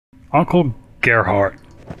Uncle Gerhardt.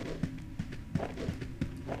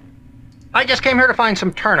 I just came here to find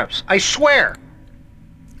some turnips. I swear.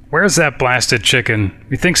 Where's that blasted chicken?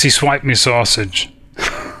 He thinks he swiped me sausage.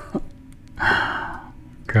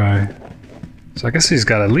 Okay. So I guess he's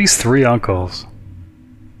got at least 3 uncles.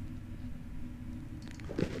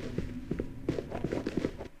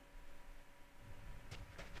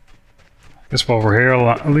 Guess while we're here, I'll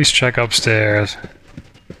at least check upstairs.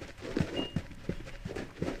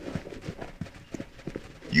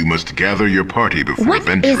 You must gather your party before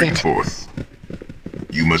venturing forth.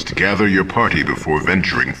 You must gather your party before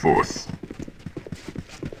venturing forth.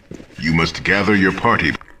 You must gather your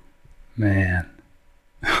party. Man.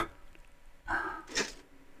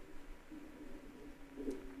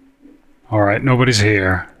 Alright, nobody's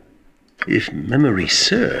here. If memory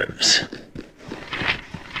serves.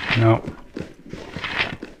 No.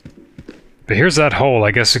 But here's that hole.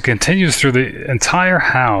 I guess it continues through the entire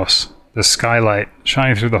house. The skylight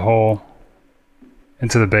shining through the hole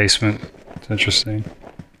into the basement. It's interesting.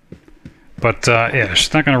 But, yeah,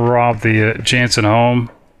 she's not going to rob the Jansen home.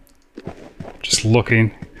 Just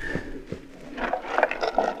looking.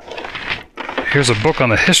 Here's a book on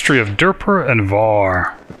the history of Durper and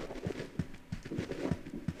Var.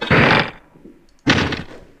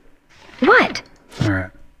 What?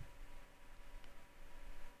 Alright.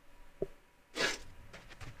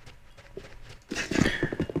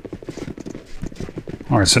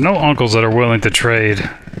 Alright, so no uncles that are willing to trade.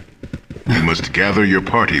 You must gather your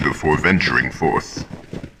party before venturing forth.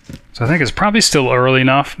 So I think it's probably still early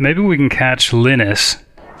enough. Maybe we can catch Llynis.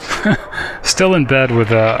 Still in bed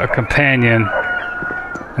with a companion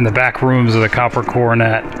in the back rooms of the Copper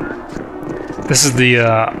Coronet. This is the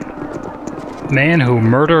man who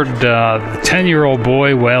murdered the 10-year-old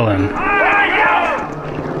boy, Whalen.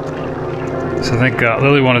 So I think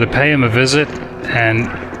Lily wanted to pay him a visit and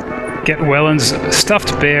get Whelan's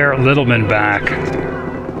stuffed bear, Littleman, back.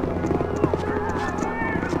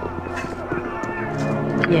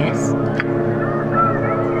 Yes.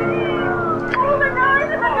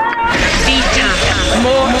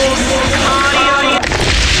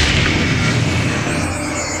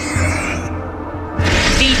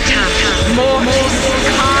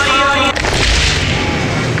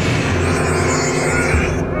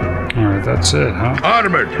 Alright, that's it, huh?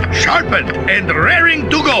 Armored, sharpened, and raring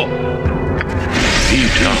to go.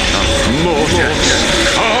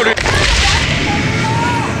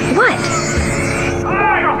 What?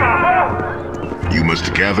 You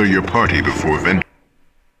must gather your party before venturing.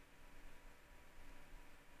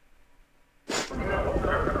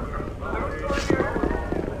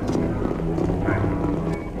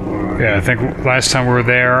 Yeah, I think last time we were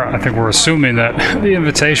there, I think we're assuming that the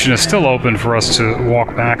invitation is still open for us to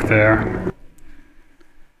walk back there.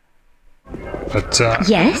 But,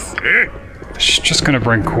 Yes? she's just gonna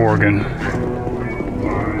bring Corgan.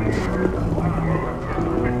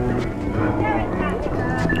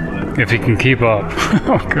 If he can keep up.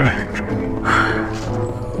 Okay.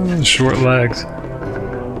 Short legs.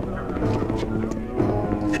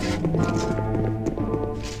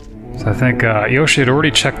 So I think Yoshi had already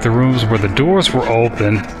checked the rooms where the doors were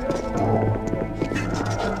open.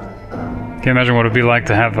 Can't imagine what it'd be like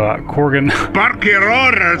to have Corgan Bark your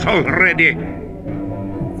orders already.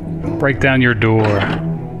 break down your door.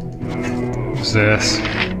 What's this?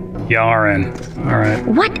 Yaren. Alright.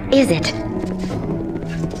 What is it?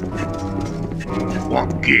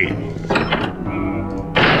 Okay.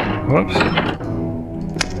 Whoops.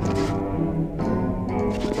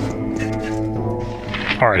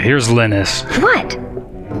 Alright, here's Llynis. What?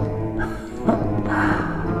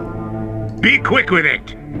 Be quick with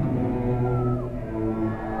it.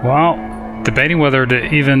 Well, debating whether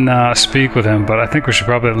to even speak with him, but I think we should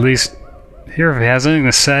probably at least hear if he has anything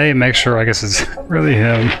to say and make sure, I guess it's really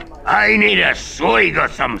him. I need a swig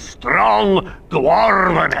of some strong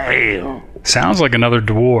dwarven ale. Sounds like another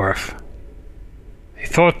dwarf. He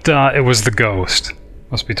thought it was the ghost.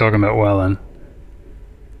 Must be talking about Wellen.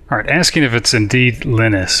 Alright, asking if it's indeed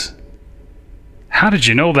Llynis. How did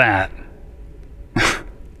you know that?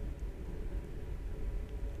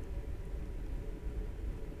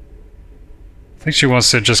 I think she wants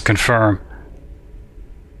to just confirm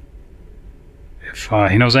if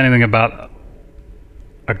he knows anything about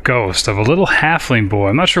a ghost of a little halfling boy.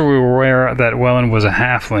 I'm not sure we were aware that Wellen was a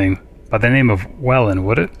halfling by the name of Wellen,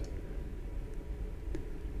 would it?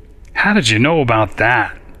 How did you know about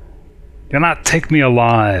that? You'll not take me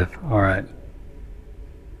alive. Alright.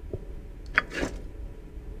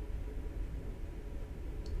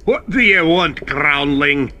 What do you want,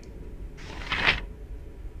 groundling?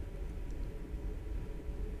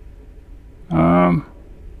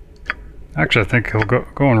 Actually, I think he'll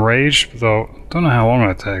go enraged, though don't know how long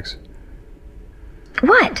that takes.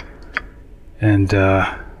 What? And,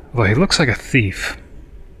 well, he looks like a thief.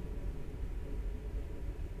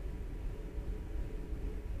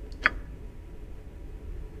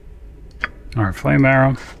 Alright, flame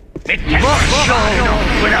arrow. It cannot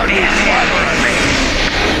show without his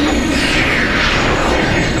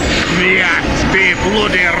Miat be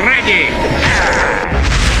bloody ready!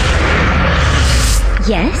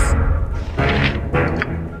 Yes?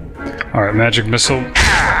 Alright, magic missile.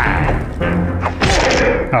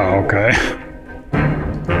 Oh, okay.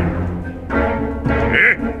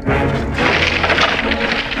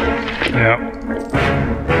 Yep.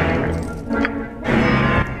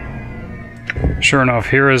 Sure enough,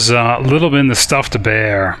 here is Littleman the Stuffed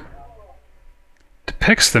Bear.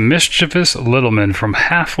 Depicts the mischievous Littleman from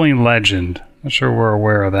Halfling legend. Not sure we're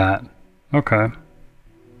aware of that. Okay.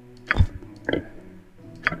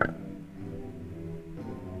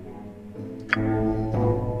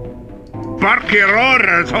 Bark your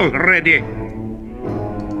orders already!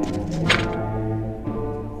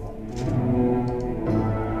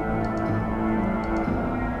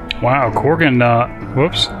 Wow, Corgan,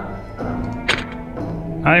 whoops.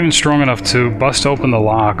 Not even strong enough to bust open the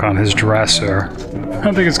lock on his dresser. I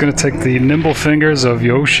don't think it's going to take the nimble fingers of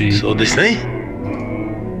Yoshi. So this way?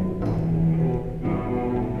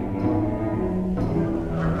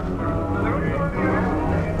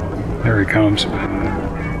 There he comes.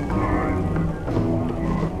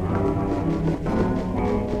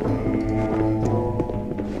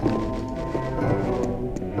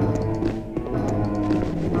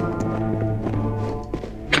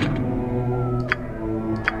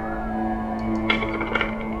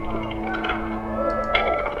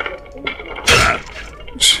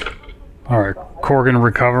 Alright, Corgan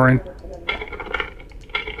recovering.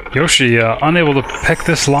 Yoshi, unable to pick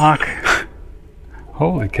this lock.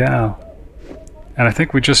 Holy cow. And I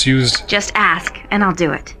think we just used... Just ask, and I'll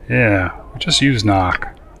do it. Yeah, we just used knock.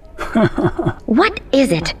 What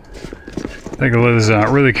is it? I think Liz is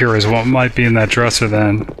really curious what might be in that dresser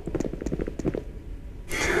then.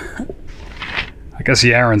 I guess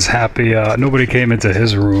Yaren's happy nobody came into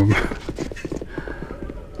his room.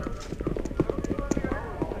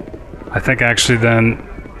 I think actually then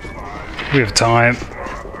we have time.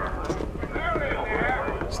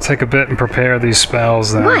 Let's take a bit and prepare these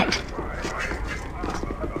spells then. What?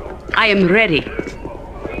 I am ready.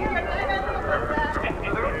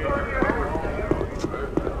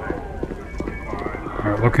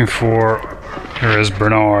 Alright, looking for... Here is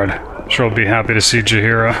Bernard. Sure will be happy to see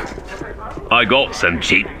Jaheira. I got some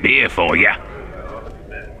cheap beer for ya.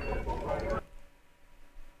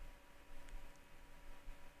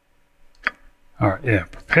 Alright, yeah.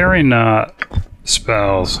 Preparing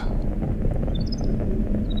spells. I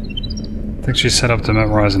think she's set up to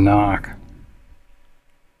memorize a knock.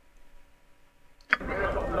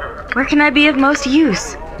 Where can I be of most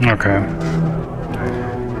use? Okay.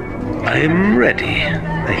 I'm ready,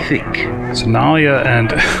 I think. So Nalia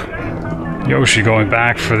and Yoshi going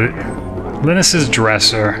back for the Llynis's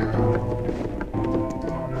dresser.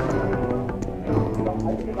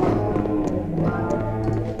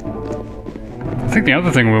 I think the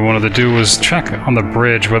other thing we wanted to do was check on the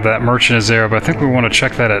bridge whether that merchant is there, but I think we want to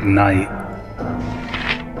check that at night.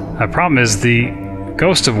 The problem is the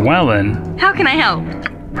Ghost of Wellin How can I help?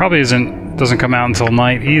 probably doesn't come out until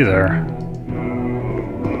night either.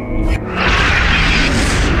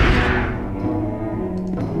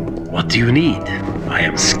 What do you need? I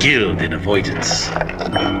am skilled in avoidance.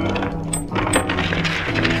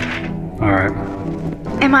 Alright.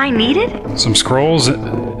 Am I needed? Some scrolls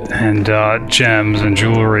and gems and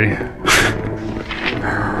jewelry.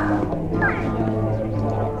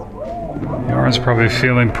 Yaren's probably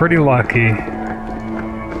feeling pretty lucky.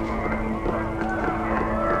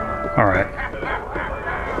 Alright.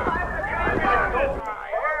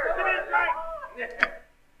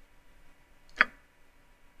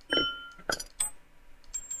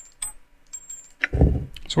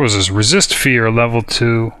 So what is this? Resist Fear, level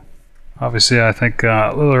 2. Obviously, I think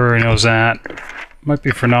Lily already knows that. Might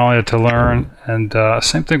be for Nalia to learn. And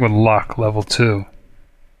same thing with Luck, level 2.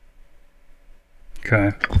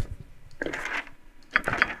 Okay.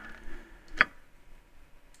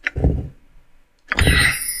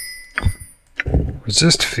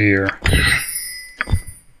 Resist Fear.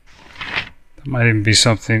 That might even be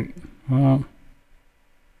something... Well...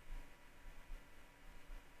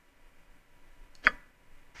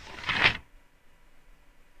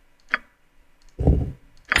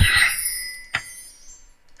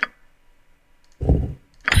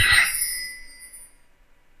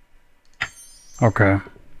 Okay.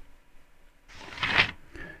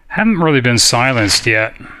 Haven't really been silenced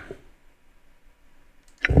yet.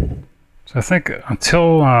 So I think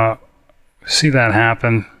until we see that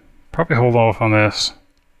happen, probably hold off on this.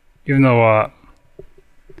 Even though,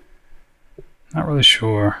 not really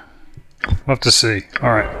sure. We'll have to see.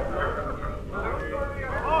 Alright.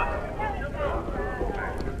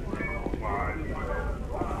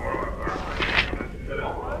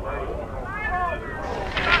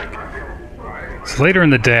 So later in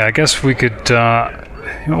the day, I guess we could, you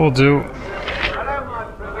know what we'll do?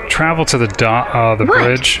 Travel to the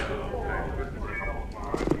bridge.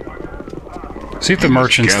 See if the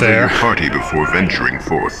merchant's there. Gather your party before venturing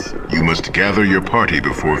forth. You must gather your party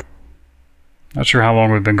before... Not sure how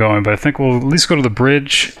long we've been going, but I think we'll at least go to the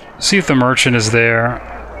bridge, see if the merchant is there.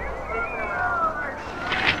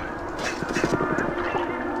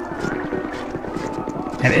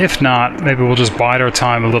 And if not, maybe we'll just bide our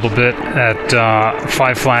time a little bit at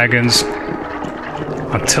 5 flagons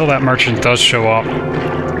until that merchant does show up.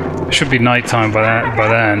 It should be nighttime by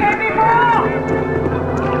then.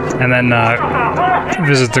 And then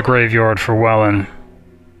visit the graveyard for Wellen.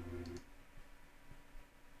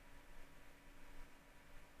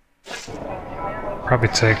 Probably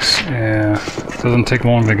takes, yeah, doesn't take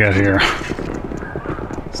long to get here.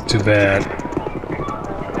 It's too bad.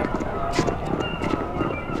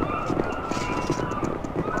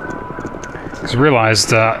 Because I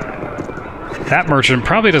realized that merchant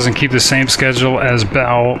probably doesn't keep the same schedule as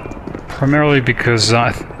Bell, primarily because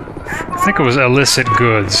I think it was illicit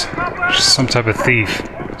goods, some type of thief.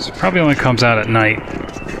 So it probably only comes out at night.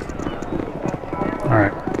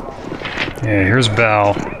 Alright. Yeah, here's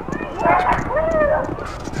Bell.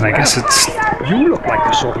 And I guess it's... You look like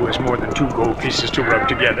the sort who has more than 2 gold pieces to rub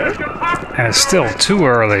together. And it's still too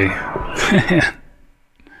early.